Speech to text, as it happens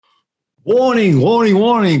Warning, warning,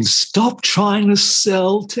 warning. Stop trying to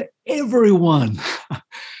sell to everyone.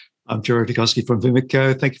 I'm Jerry Dukoski from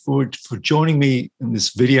Vimico. Thank you for joining me in this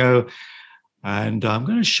video. And I'm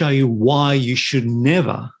going to show you why you should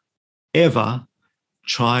never, ever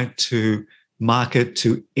try to market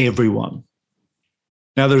to everyone.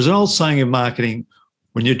 Now, there's an old saying in marketing,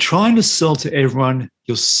 when you're trying to sell to everyone,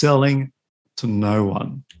 you're selling to no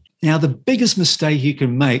one. Now, the biggest mistake you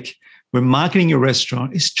can make when marketing your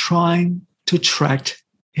restaurant is trying to attract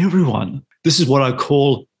everyone. This is what I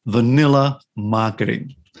call vanilla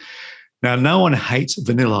marketing. Now, no one hates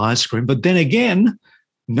vanilla ice cream, but then again,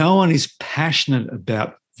 no one is passionate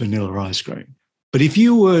about vanilla ice cream. But if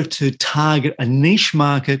you were to target a niche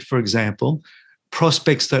market, for example,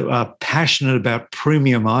 prospects that are passionate about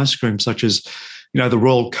premium ice cream, such as, the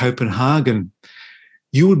Royal Copenhagen,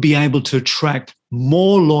 you would be able to attract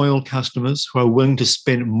more loyal customers who are willing to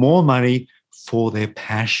spend more money for their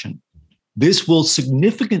passion. This will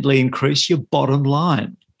significantly increase your bottom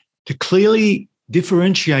line. To clearly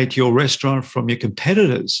differentiate your restaurant from your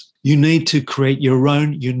competitors, you need to create your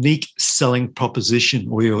own unique selling proposition,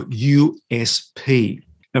 or your USP.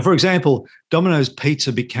 Now, for example, Dominoes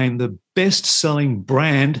Pizza became the best-selling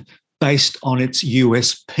brand based on its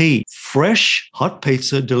USP. Fresh, hot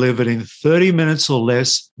pizza delivered in 30 minutes or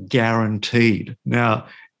less, guaranteed. Now,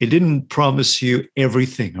 it didn't promise you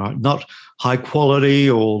everything, right? Not high quality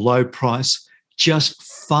or low price, just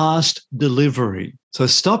fast delivery. So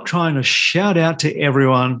stop trying to shout out to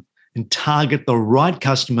everyone and target the right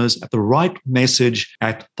customers at the right message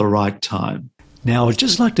at the right time. Now, I'd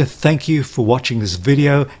just like to thank you for watching this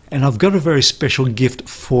video, and I've got a very special gift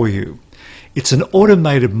for you. It's an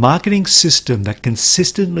automated marketing system that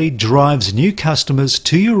consistently drives new customers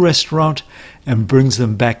to your restaurant and brings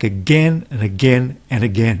them back again and again and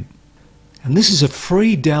again. And this is a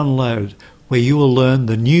free download where you will learn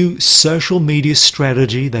the new social media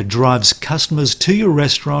strategy that drives customers to your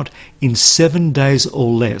restaurant in 7 days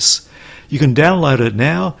or less. You can download it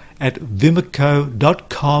now at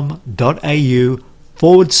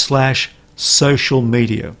vimico.com.au/social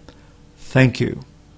media. Thank you.